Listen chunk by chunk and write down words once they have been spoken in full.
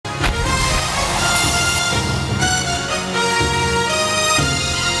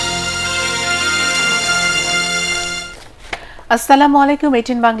আসসালামু আলাইকুম।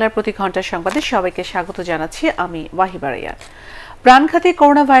 ATN বাংলার প্রতি ঘন্টার সংবাদে সবাইকে স্বাগত জানাচ্ছি। আমি ওয়াহিবা রাইয়ান। প্রাণঘাতী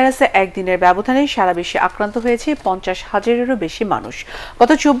করোনা ভাইরাসে একদিনের ব্যবধানে সারা বিশ্বে আক্রান্ত হয়েছে 50,000-এরও বেশি মানুষ।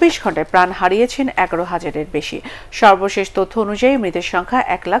 গত 24 ঘন্টায় প্রাণ হারিয়েছেন 11,000-এর বেশি। সর্বশেষ তথ্য অনুযায়ী মৃতের সংখ্যা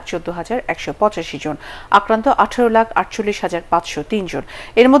 1,14,185 জন, আক্রান্ত 18,48,503 জন।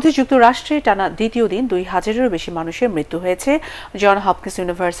 এর মধ্যে যুক্তরাষ্ট্রে টানা দ্বিতীয় দিন 2,000-এরও বেশি মানুষের মৃত্যু হয়েছে। জন হপকিন্স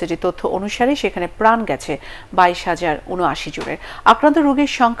ইউনিভার্সিটির তথ্য অনুসারে সেখানে প্রাণ গেছে 22,079 জনের। আক্রান্ত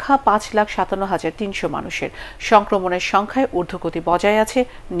রোগীর সংখ্যা 5,57,300 মানুষের। সংক্রমণের সংখ্যায় ঊর্ধ্বগতি বজায় আছে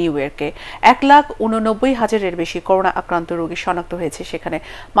নিউ ইয়র্কে। 1,89,000-এর বেশি করোনা আক্রান্ত রোগী শনাক্ত হয়েছে, সেখানে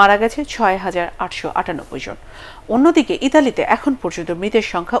মারা গেছে 6,898 জন। অন্যদিকে ইতালিতে এখন পর্যন্ত মৃতের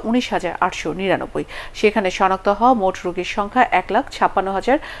সংখ্যা 19,899, সেখানে শনাক্ত হওয়া মোট রোগীর সংখ্যা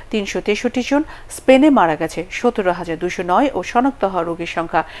 1,56,363 জন। স্পেনে মারা গেছে 17,209 ও শনাক্ত হওয়া রোগীর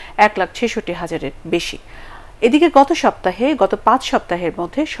সংখ্যা 1,66,000-এর বেশি। এদিকে গত 5 সপ্তাহের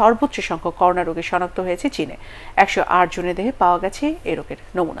মধ্যে সর্বোচ্চ সংখ্যক করোনা রোগী শনাক্ত হয়েছে চীনে। 108 জনের দেহে পাওয়া গেছে এ রোগের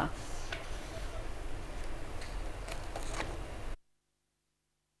নমুনা।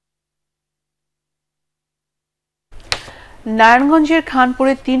 নারায়ণগঞ্জের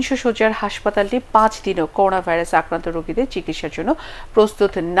খানপুরের 300 শয্যার হাসপাতালটি 5 দিনও করোনা ভাইরাস আক্রান্ত রোগীদের চিকিৎসার জন্য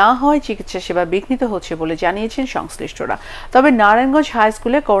প্রস্তুত না হওয়ায় চিকিৎসা সেবা বিঘ্নিত হচ্ছে বলে জানিয়েছেন সংশ্লিষ্টরা। তবে নারায়ণগঞ্জ হাই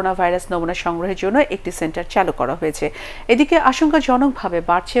স্কুলে করোনা ভাইরাস নমুনা সংগ্রহের জন্য একটি সেন্টার চালু করা হয়েছে। এদিকে আশঙ্কাজনকভাবে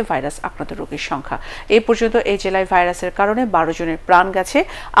বাড়ছে ভাইরাস আক্রান্ত রোগীর সংখ্যা। এ পর্যন্ত এই জেলায় ভাইরাসের কারণে 12 জনের প্রাণ গেছে,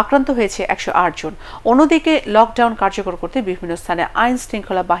 আক্রান্ত হয়েছে 108 জন। অন্যদিকে লকডাউন কার্যকর করতে বিভিন্ন স্থানে আইন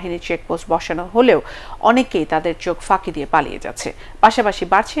শৃঙ্খলা বাহিনীর চেকপোস্ট বসানো হলেও অনেকেই তাদের চোখ ফাঁকি দিয়ে পালিয়ে যাচ্ছে। পাশাপাশি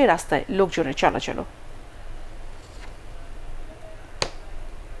বাড়ছে রাস্তায় লোকজনের চলাচল।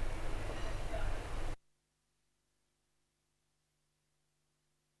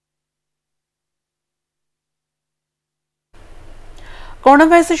 করোনা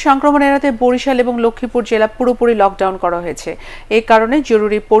ভাইরাসের সংক্রমণ এড়াতে বরিশাল এবং লক্ষ্মীপুর জেলা পুরোপুরি লকডাউন করা হয়েছে। এই কারণে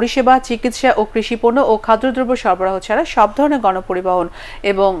জরুরি পরিষেবা, চিকিৎসা ও কৃষিপণ্য ও খাদ্যদ্রব্য সরবরাহ ছাড়া সব ধরনের গণপরিবহন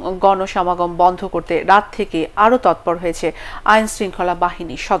এবং গণসমাগম বন্ধ করতে রাত থেকে আরও তৎপর হয়েছে আইন শৃঙ্খলা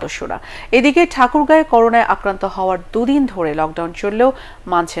বাহিনীর সদস্যরা। এদিকে ঠাকুরগাঁয়ে করোনায় আক্রান্ত হওয়ার 2 দিন ধরে লকডাউন চললেও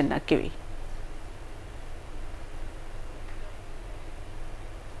মানছেন না কেউই।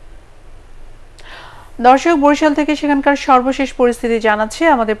 দর্শক, বরিশাল থেকে সেখানকার সর্বশেষ পরিস্থিতি জানাচ্ছে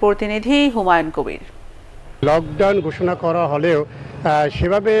আমাদের প্রতিনিধি হুমায়ুন কবির। লকডাউন ঘোষণা করা হলেও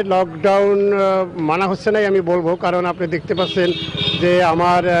সেভাবে লকডাউন মানা হচ্ছে নাই আমি বলবো, কারণ আপনি দেখতে পাচ্ছেন যে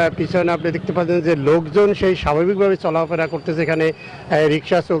আমার পিছনে আপনি দেখতে পাচ্ছেন যে লোকজন সেই স্বাভাবিকভাবে চলাফেরা করতেছে। এখানে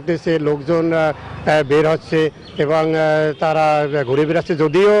রিক্সা চলতেছে, লোকজন বের হচ্ছে এবং তারা ঘুরে বেড়াচ্ছে।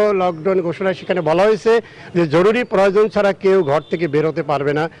 যদিও লকডাউন ঘোষণায় সেখানে বলা হয়েছে যে জরুরি প্রয়োজন ছাড়া কেউ ঘর থেকে বের হতে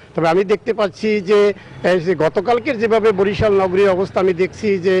পারবে না। তবে আমি দেখতে পাচ্ছি যে গতকালকের যেভাবে বরিশাল নগরীর অবস্থা আমি দেখছি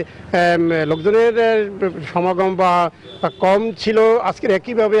যে লোকজনের সমাগম বা কম ছিল, আজকের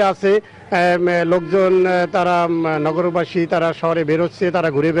একইভাবে আছে। লোকজন তারা নগরবাসী তারা শহরে বেরোচ্ছে, তারা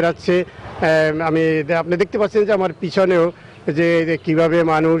ঘুরে বেড়াচ্ছে। আপনি দেখতে পাচ্ছেন যে আমার পিছনেও যে কিভাবে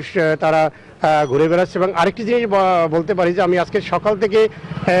মানুষ তারা ঘুরে বেড়াচ্ছে। এবং আরেকটি জিনিস বলতে পারি যে আমি আজকে সকাল থেকে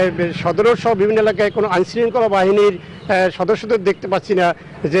সদরের সহ বিভিন্ন এলাকায় কোনো আইনশৃঙ্খলা বাহিনীর সদস্যদের দেখতে পাচ্ছি না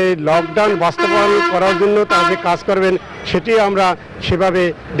যে লকডাউন বাস্তবায়ন করার জন্য তারা যে কাজ করবেন সেটি আমরা সেভাবে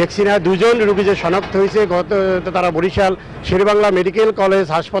দেখছি না। 2 জন রোগী যে শনাক্ত হয়েছে তারা বরিশাল শেরেবাংলা মেডিকেল কলেজ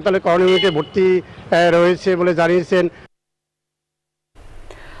হাসপাতালে করোনা ইউনিটে ভর্তি রয়েছে বলে জানিয়েছেন।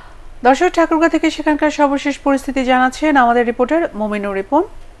 দর্শক, ঠাকুরগাঁ থেকে সেখানকার সর্বশেষ পরিস্থিতি জানাচ্ছেন আমাদের রিপোর্টার মুমিনুর রিপন।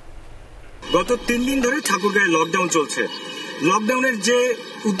 গত 3 দিন ধরে ঠাকুরগাঁয়ে লকডাউন চলছে। লকডাউনের যে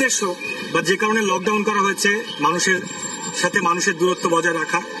উদ্দেশ্য বা যে কারণে লকডাউন করা হয়েছে, মানুষের সাথে মানুষের দূরত্ব বজায়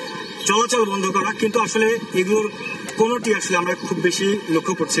রাখা, চলাচল বন্ধ করা, কিন্তু আসলে এগুলোর কোনোটি আসলে আমরা খুব বেশি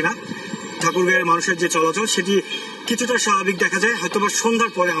লক্ষ্য করছি না। ঠাকুরগাঁয়ের মানুষের যে চলাচল সেটি কিছুটা স্বাভাবিক দেখা যায়। হয়তোবা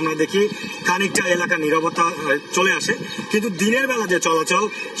সন্ধ্যার পরে আমরা দেখি খানিকটা এলাকা নীরবতা চলে আসে, কিন্তু দিনের বেলা যে চলাচল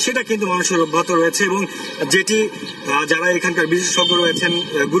সেটা কিন্তু মানুষের অব্যাহত রয়েছে। এবং যেটি যারা এখানকার বিশেষজ্ঞ রয়েছেন,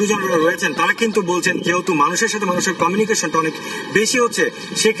 গুরুজনরা রয়েছেন, তারা কিন্তু বলছেন যেহেতু মানুষের সাথে মানুষের কমিউনিকেশনটা অনেক বেশি হচ্ছে,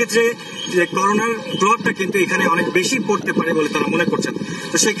 সেক্ষেত্রে যে করোনার প্রভাবটা কিন্তু এখানে অনেক বেশি পড়তে পারে বলে তারা মনে করছেন।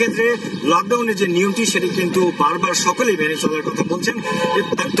 তো সেক্ষেত্রে লকডাউনের যে নিয়মটি সেটি কিন্তু বারবার সকলেই মেনে চলার কথা বলছেন।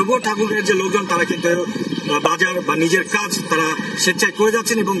 তবুও ঠাকুরের যে লোকজন তারা কিন্তু বাজার বা নিজের কাজ তারা স্বেচ্ছায় করে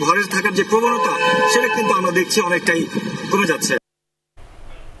যাচ্ছেন এবং ঘরে থাকার যে প্রবণতা সেটা কিন্তু আমরা দেখছি অনেকটাই কমে যাচ্ছে।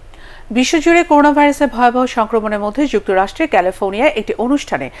 বিশ্বজুড়ে করোনা ভাইরাসের ভয়াবহ সংক্রমণের মধ্যে যুক্তরাষ্ট্রের ক্যালিফোর্নিয়ায় একটি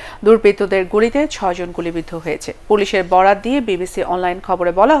অনুষ্ঠানে দুর্বৃত্তদের গুলিতে 6 জন গুলিবিদ্ধ হয়েছে। পুলিশের বরাত দিয়ে বিবিসি অনলাইন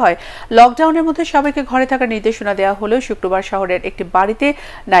খবরে বলা হয়, লকডাউনের মধ্যে সবাইকে ঘরে থাকার নির্দেশনা দেওয়া হলেও শুক্রবার শহরের একটি বাড়িতে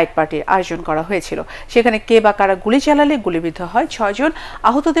নাইট পার্টির আয়োজন করা হয়েছিল। সেখানে কে বা কারা গুলি চালালে গুলিবিদ্ধ হয় 6 জন।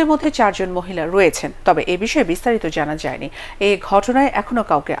 আহতদের মধ্যে 4 জন মহিলা রয়েছেন। তবে এ বিষয়ে বিস্তারিত জানা যায়নি। এই ঘটনায় এখনো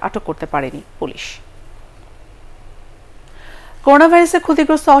কাউকে আটক করতে পারেনি পুলিশ। করোনা ভাইরাসে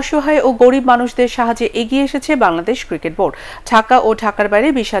ক্ষতিগ্রস্ত অসহায় ও গরিব মানুষদের সাহায্যে এগিয়ে এসেছে বাংলাদেশ ক্রিকেট বোর্ড। ঢাকা ও ঢাকার বাইরে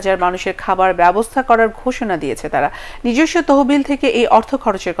 20,000 মানুষের খাবার ব্যবস্থা করার ঘোষণা দিয়েছে তারা। নিজস্ব তহবিল থেকে এই অর্থ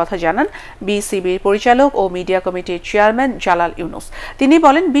খরচের কথা জানান বিসিবির পরিচালক ও মিডিয়া কমিটির চেয়ারম্যান জালাল ইউনুস। তিনি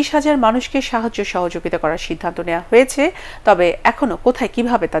বলেন, 20,000 মানুষকে সাহায্য সহযোগিতা করার সিদ্ধান্ত নেওয়া হয়েছে। তবে এখনো কোথায়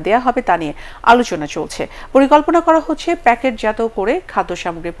কিভাবে তা দেয়া হবে তা নিয়ে আলোচনা চলছে। পরিকল্পনা করা হচ্ছে প্যাকেটজাত করে খাদ্য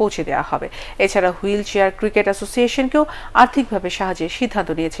সামগ্রী পৌঁছে দেওয়া হবে। এছাড়া হুইল চেয়ার ক্রিকেট অ্যাসোসিয়েশনকেও আর্থিক সাহায্যের সিদ্ধান্ত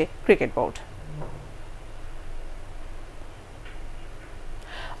নিয়েছে ক্রিকেট বোর্ড।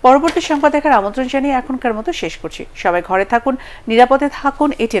 পরবর্তী সংবাদ দেখার আমন্ত্রণ জানিয়ে এখনকার মতো শেষ করছি। সবাই ঘরে থাকুন, নিরাপদে থাকুন,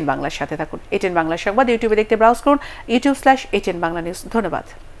 ATN বাংলার সাথে থাকুন। ATN বাংলা সংবাদ ইউটিউবে দেখতে ব্রাউজ করুন, youtube/ATN Bangla News। ধন্যবাদ।